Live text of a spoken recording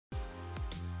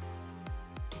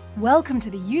Welcome to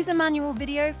the user manual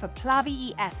video for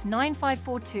PLAVI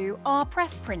ES9542R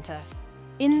press printer.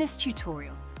 In this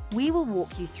tutorial, we will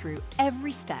walk you through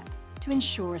every step to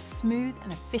ensure a smooth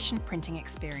and efficient printing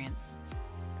experience.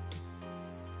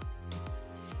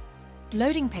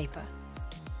 Loading paper.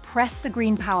 Press the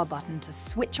green power button to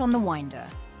switch on the winder.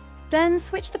 Then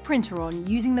switch the printer on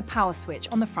using the power switch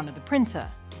on the front of the printer.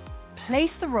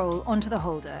 Place the roll onto the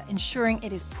holder, ensuring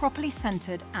it is properly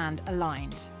centered and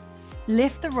aligned.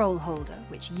 Lift the roll holder,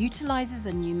 which utilizes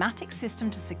a pneumatic system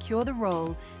to secure the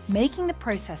roll, making the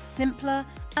process simpler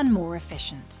and more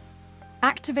efficient.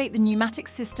 Activate the pneumatic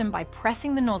system by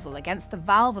pressing the nozzle against the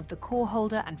valve of the core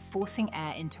holder and forcing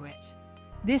air into it.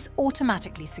 This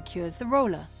automatically secures the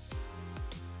roller.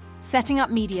 Setting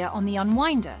up media on the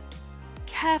unwinder.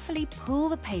 Carefully pull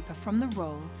the paper from the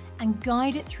roll and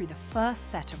guide it through the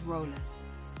first set of rollers.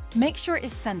 Make sure it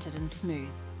is centered and smooth.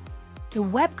 The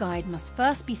web guide must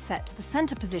first be set to the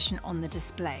center position on the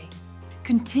display.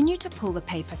 Continue to pull the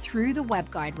paper through the web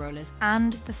guide rollers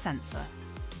and the sensor.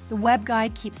 The web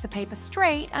guide keeps the paper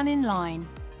straight and in line.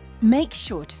 Make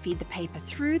sure to feed the paper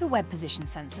through the web position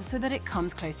sensor so that it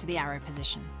comes close to the arrow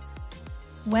position.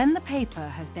 When the paper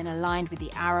has been aligned with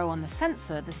the arrow on the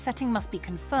sensor, the setting must be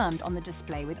confirmed on the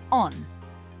display with on.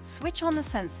 Switch on the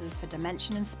sensors for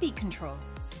dimension and speed control.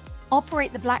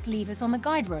 Operate the black levers on the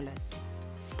guide rollers.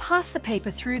 Pass the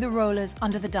paper through the rollers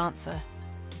under the dancer.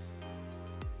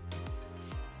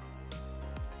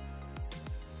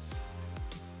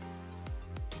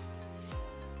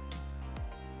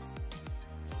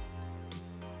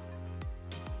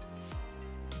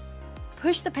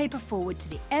 Push the paper forward to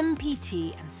the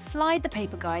MPT and slide the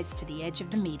paper guides to the edge of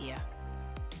the media.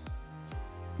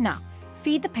 Now,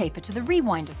 feed the paper to the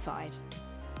rewinder side.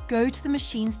 Go to the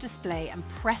machine's display and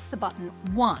press the button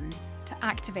 1 to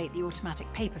activate the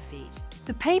automatic paper feed.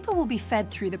 The paper will be fed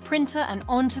through the printer and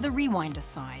onto the rewinder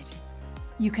side.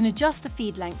 You can adjust the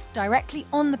feed length directly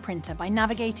on the printer by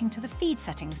navigating to the feed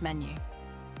settings menu.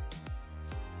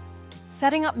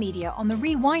 Setting up media on the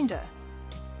rewinder.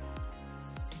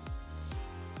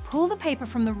 Pull the paper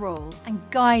from the roll and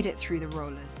guide it through the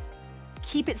rollers.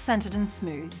 Keep it centered and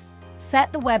smooth.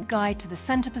 Set the web guide to the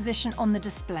center position on the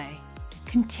display.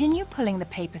 Continue pulling the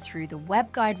paper through the web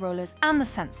guide rollers and the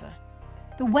sensor.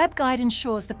 The web guide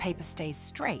ensures the paper stays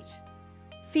straight.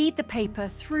 Feed the paper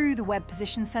through the web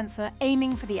position sensor,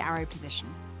 aiming for the arrow position.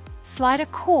 Slide a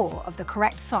core of the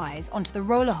correct size onto the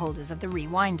roller holders of the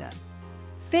rewinder.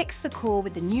 Fix the core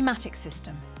with the pneumatic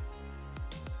system.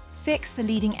 Fix the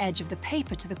leading edge of the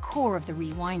paper to the core of the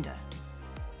rewinder.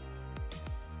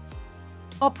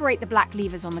 Operate the black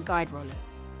levers on the guide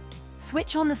rollers.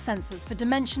 Switch on the sensors for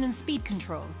dimension and speed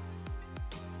control.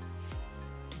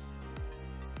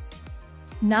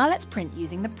 Now let's print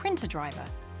using the printer driver.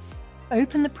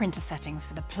 Open the printer settings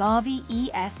for the PLAVI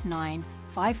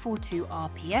ES9542R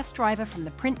PS driver from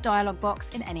the print dialog box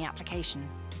in any application.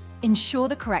 Ensure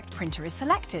the correct printer is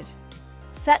selected.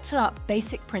 Set up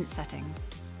basic print settings.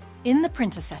 In the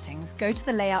printer settings, go to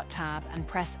the Layout tab and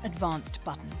press Advanced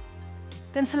button.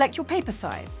 Then select your paper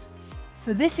size.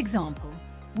 For this example,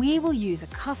 we will use a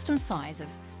custom size of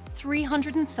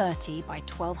 330 by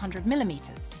 1200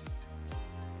 millimeters.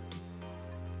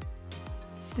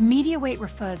 The media weight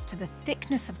refers to the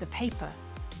thickness of the paper.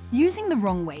 Using the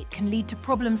wrong weight can lead to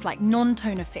problems like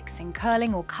non-toner fixing,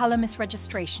 curling, or color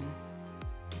misregistration.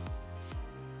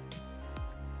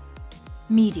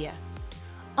 Media.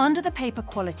 Under the Paper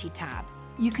Quality tab,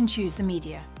 you can choose the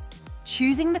media.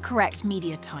 Choosing the correct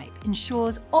media type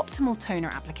ensures optimal toner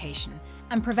application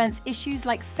and prevents issues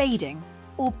like fading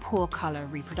or poor color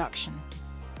reproduction.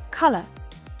 Color.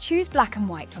 Choose black and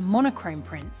white for monochrome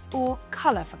prints or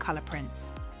color for color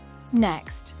prints.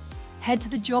 Next, head to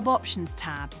the Job Options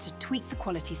tab to tweak the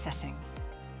quality settings.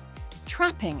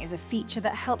 Trapping is a feature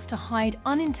that helps to hide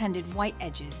unintended white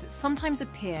edges that sometimes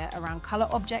appear around color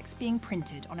objects being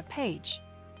printed on a page.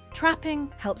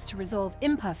 Trapping helps to resolve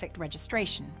imperfect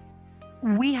registration.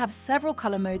 We have several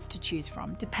color modes to choose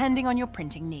from depending on your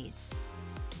printing needs.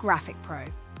 Graphic Pro.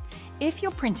 If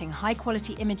you're printing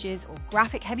high-quality images or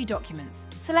graphic-heavy documents,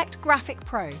 select Graphic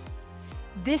Pro.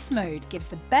 This mode gives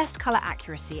the best color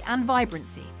accuracy and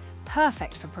vibrancy,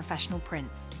 perfect for professional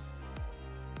prints.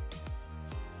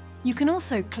 You can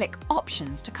also click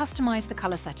Options to customize the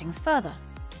color settings further.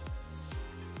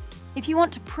 If you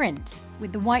want to print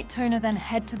with the white toner, then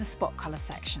head to the spot color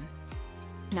section.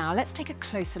 Now let's take a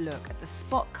closer look at the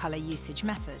spot color usage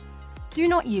method. Do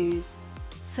not use.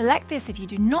 Select this if you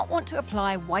do not want to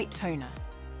apply white toner.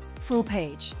 Full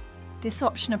page. This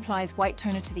option applies white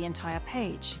toner to the entire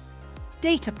page.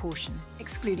 Data portion,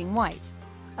 excluding white,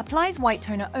 applies white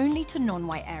toner only to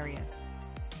non-white areas.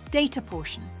 Data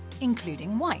portion,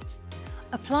 including white.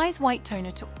 Applies white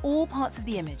toner to all parts of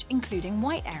the image, including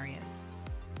white areas.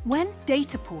 When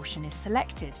Data portion is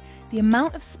selected, the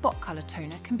amount of spot color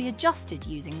toner can be adjusted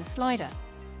using the slider.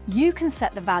 You can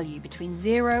set the value between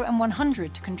 0 and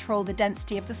 100 to control the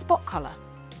density of the spot color.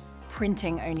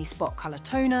 Printing only spot color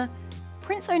toner,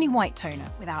 prints only white toner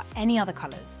without any other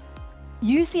colors.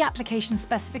 Use the application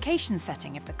specification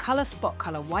setting if the color spot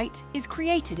color white is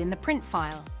created in the print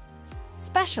file.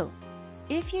 Special.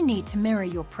 If you need to mirror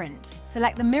your print,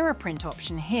 select the mirror print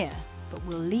option here, but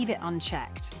we'll leave it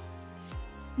unchecked.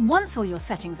 Once all your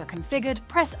settings are configured,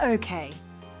 press OK.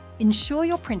 Ensure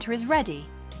your printer is ready,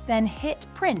 then hit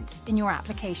Print in your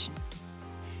application.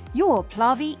 Your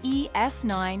PLAVI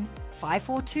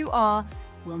ES9542R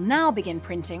will now begin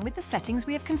printing with the settings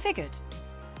we have configured.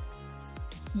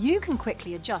 You can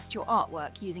quickly adjust your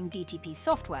artwork using DTP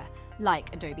software,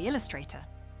 like Adobe Illustrator.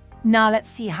 Now let's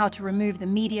see how to remove the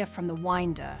media from the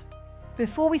winder.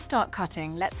 Before we start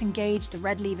cutting, let's engage the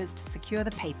red levers to secure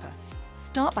the paper.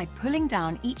 Start by pulling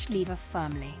down each lever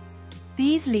firmly.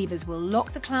 These levers will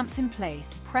lock the clamps in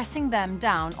place, pressing them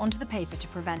down onto the paper to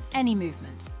prevent any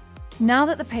movement. Now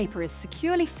that the paper is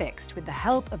securely fixed with the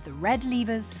help of the red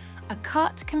levers, a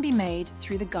cut can be made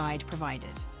through the guide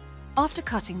provided. After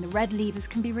cutting, the red levers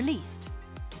can be released.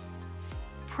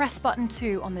 Press button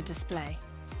 2 on the display.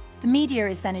 The media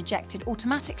is then ejected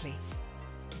automatically.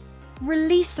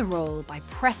 Release the roll by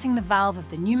pressing the valve of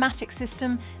the pneumatic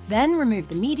system, then remove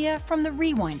the media from the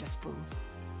rewinder spool.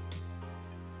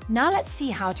 Now let's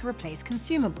see how to replace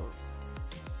consumables.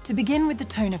 To begin with the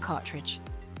toner cartridge,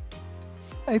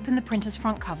 open the printer's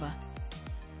front cover.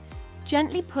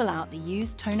 Gently pull out the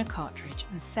used toner cartridge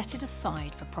and set it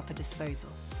aside for proper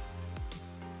disposal.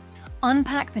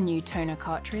 Unpack the new toner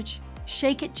cartridge,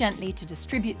 shake it gently to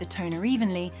distribute the toner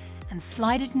evenly, and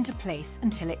slide it into place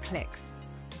until it clicks.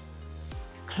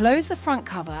 Close the front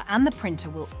cover and the printer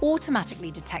will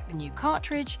automatically detect the new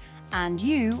cartridge, and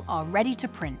you are ready to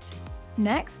print.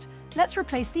 Next, let's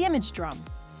replace the image drum.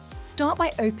 Start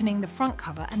by opening the front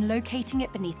cover and locating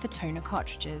it beneath the toner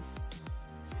cartridges.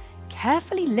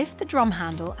 Carefully lift the drum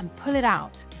handle and pull it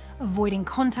out, avoiding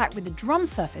contact with the drum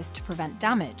surface to prevent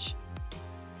damage.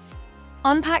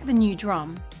 Unpack the new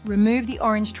drum, remove the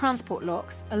orange transport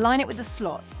locks, align it with the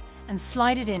slots, and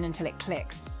slide it in until it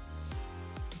clicks.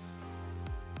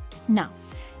 Now,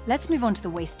 let's move on to the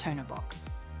waste toner box.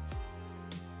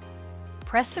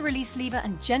 Press the release lever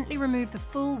and gently remove the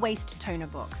full waste toner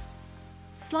box.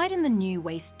 Slide in the new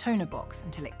waste toner box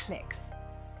until it clicks.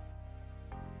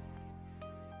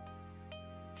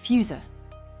 Fuser.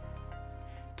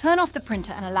 Turn off the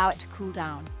printer and allow it to cool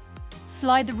down.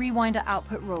 Slide the rewinder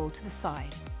output roll to the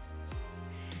side.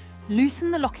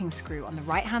 Loosen the locking screw on the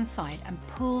right-hand side and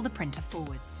pull the printer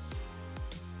forwards.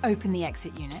 Open the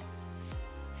exit unit.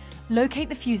 Locate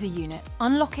the fuser unit,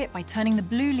 unlock it by turning the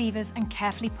blue levers and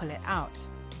carefully pull it out.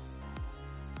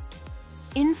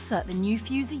 Insert the new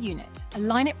fuser unit,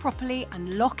 align it properly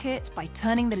and lock it by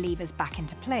turning the levers back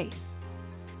into place.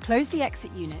 Close the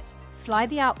exit unit, slide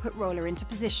the output roller into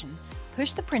position,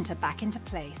 push the printer back into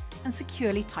place and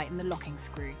securely tighten the locking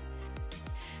screw.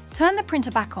 Turn the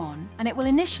printer back on and it will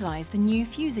initialize the new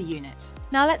fuser unit.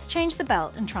 Now let's change the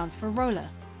belt and transfer roller.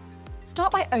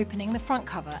 Start by opening the front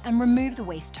cover and remove the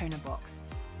waste toner box.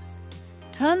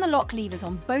 Turn the lock levers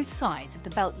on both sides of the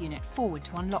belt unit forward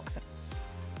to unlock them.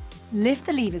 Lift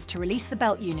the levers to release the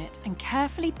belt unit and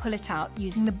carefully pull it out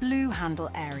using the blue handle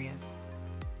areas.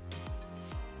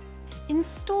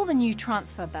 Install the new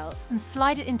transfer belt and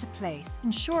slide it into place,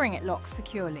 ensuring it locks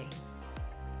securely.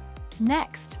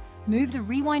 Next, move the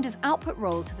rewinder's output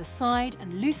roll to the side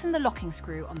and loosen the locking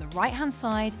screw on the right-hand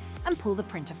side and pull the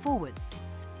printer forwards.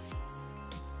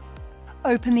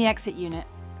 Open the exit unit.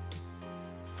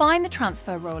 Find the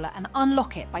transfer roller and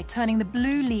unlock it by turning the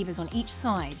blue levers on each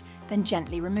side, then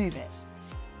gently remove it.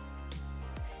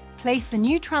 Place the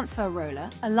new transfer roller,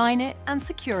 align it and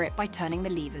secure it by turning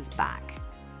the levers back.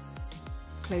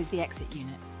 Close the exit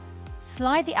unit.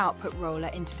 Slide the output roller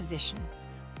into position.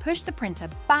 Push the printer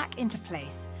back into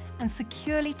place and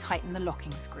securely tighten the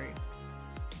locking screw.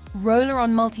 Roller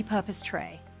on multi-purpose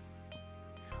tray.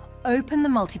 Open the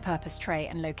multi-purpose tray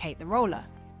and locate the roller.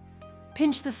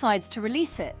 Pinch the sides to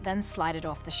release it, then slide it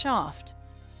off the shaft.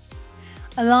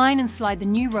 Align and slide the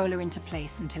new roller into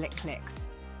place until it clicks.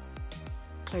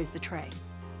 Close the tray.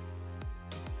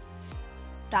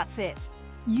 That's it.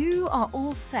 You are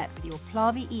all set with your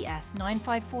PLAVI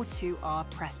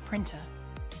ES9542R press printer.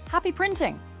 Happy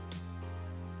printing!